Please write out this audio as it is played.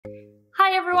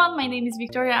Hi everyone, my name is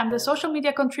Victoria. I'm the social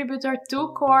media contributor to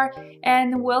Core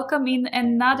and welcome in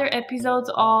another episode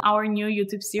of our new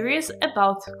YouTube series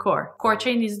about Core. Core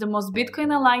chain is the most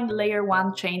Bitcoin-aligned layer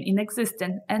 1 chain in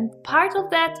existence, and part of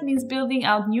that means building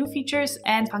out new features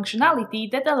and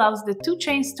functionality that allows the two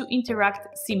chains to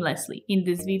interact seamlessly. In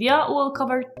this video, we'll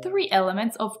cover 3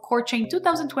 elements of Core Chain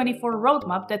 2024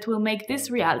 roadmap that will make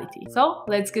this reality. So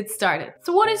let's get started.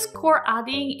 So what is Core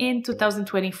adding in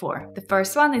 2024? The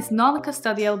first one is non-custodial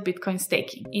Bitcoin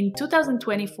staking. In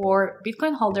 2024,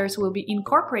 Bitcoin holders will be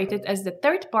incorporated as the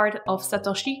third part of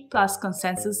Satoshi Plus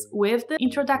consensus with the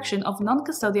introduction of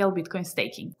non-custodial Bitcoin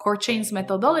staking. Core Chain's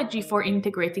methodology for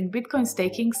integrating Bitcoin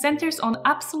staking centers on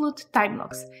absolute time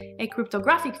locks, a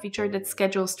cryptographic feature that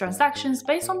schedules transactions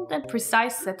based on a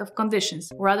precise set of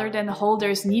conditions. Rather than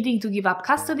holders needing to give up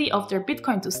custody of their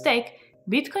Bitcoin to stake,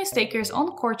 Bitcoin stakers on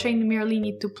Core Chain merely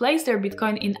need to place their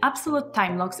Bitcoin in absolute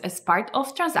time locks as part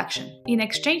of transaction. In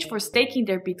exchange for staking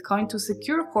their Bitcoin to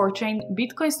secure Core Chain,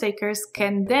 Bitcoin stakers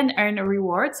can then earn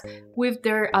rewards with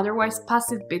their otherwise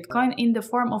passive Bitcoin in the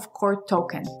form of Core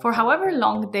token for however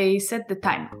long they set the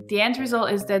time. The end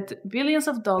result is that billions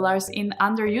of dollars in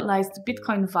underutilized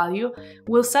Bitcoin value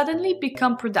will suddenly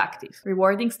become productive,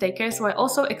 rewarding stakers while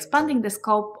also expanding the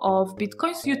scope of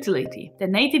Bitcoin's utility. The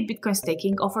native Bitcoin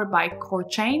staking offered by Core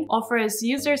Chain offers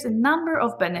users a number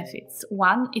of benefits.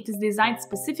 1. It is designed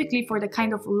specifically for the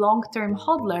kind of long-term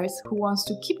hodlers who wants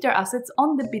to keep their assets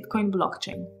on the Bitcoin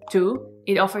blockchain. 2.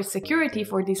 It offers security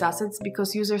for these assets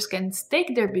because users can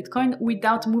stake their Bitcoin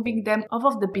without moving them off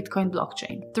of the Bitcoin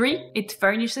blockchain. 3. It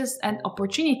furnishes an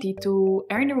opportunity to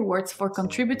earn rewards for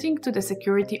contributing to the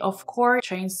security of Core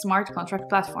Chain's smart contract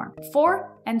platform.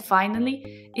 4. And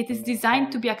finally, it is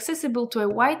designed to be accessible to a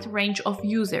wide range of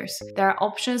users. There are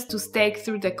options to stake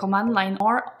through the command line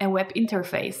or a web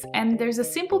interface, and there's a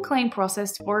simple claim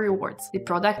process for rewards. The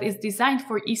product is designed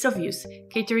for ease of use,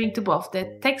 catering to both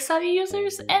the tech-savvy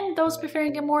users and those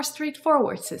preferring a more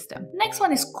straightforward system. Next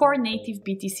one is Core native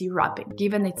BTC wrapping.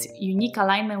 Given its unique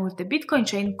alignment with the Bitcoin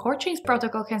chain, Core Chain's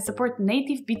protocol can support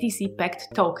native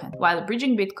BTC-pegged token. While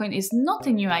bridging Bitcoin is not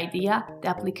a new idea, the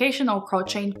application of Core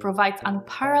Chain provides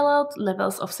unparalleled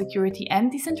levels of security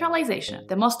and decentralization.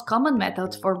 The most common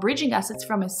method for bridging assets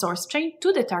from a source chain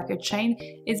to the target chain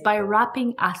is by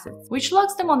wrapping assets, which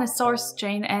locks them on a source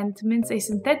chain and mints a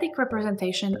synthetic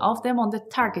representation of them on the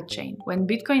target chain. When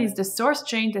Bitcoin is the source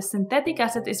chain, the synthetic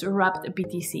asset is wrapped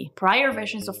BTC. Prior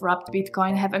versions of wrapped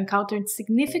Bitcoin have encountered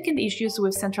significant issues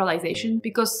with centralization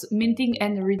because minting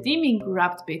and redeeming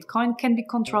wrapped Bitcoin can be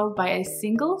controlled by a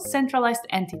single centralized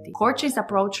entity. Core Chain's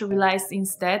approach relies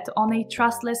instead on a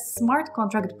trustless smart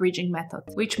contract bridging method,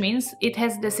 which means it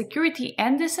has the security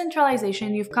and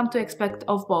decentralization you've come to expect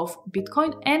of both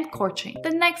Bitcoin and Core Chain.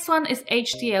 The next one is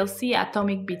HTLC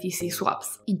atomic BTC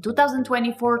swaps. In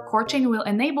 2024, Core Chain will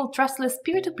enable trustless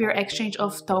peer-to-peer exchange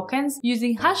of tokens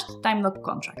using hashed time lock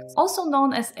contracts, also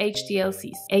known as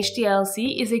HTLCs.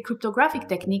 HTLC is a cryptographic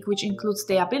technique which includes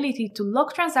the ability to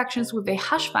lock transactions with a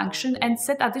hash function and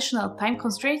set additional time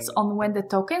constraints on when the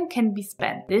token can be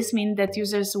spent. This means that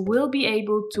users will be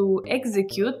able to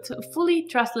execute fully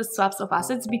trustless swaps of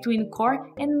assets between Core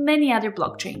and many other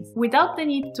blockchains, without the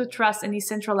need to trust any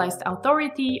centralized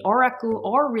authority, oracle,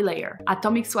 or relayer.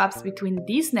 Atomic swaps between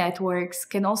these networks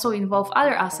can also involve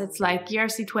other assets like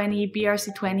ERC20,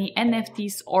 BRC20,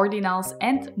 NFTs, ordinals,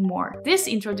 and more. This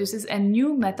introduces a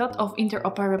new method of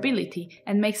interoperability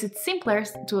and makes it simpler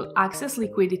to access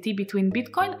liquidity between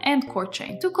Bitcoin and Core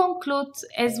Chain. To conclude,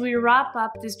 as we wrap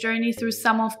up this journey through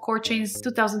some of Core Chain's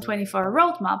 2024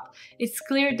 roadmap, it's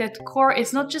clear that Core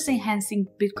is not just enhancing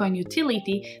Bitcoin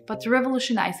utility, but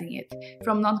revolutionizing it.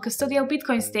 From non-custodial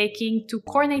Bitcoin staking to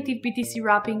Core native BTC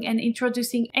wrapping and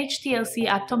introducing HTLC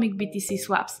atomic BTC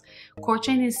swaps, Core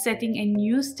Chain is setting a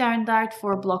new standard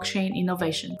for blockchain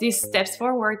innovation. These steps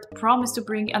forward promise to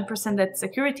bring unprecedented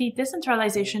security,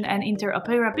 decentralization, and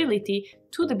interoperability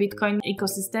to the Bitcoin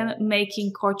ecosystem,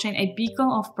 making Core Chain a beacon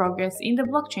of progress in the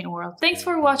blockchain world. Thanks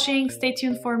for watching, stay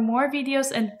tuned for more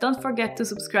videos, and don't forget to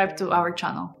subscribe to our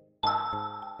channel.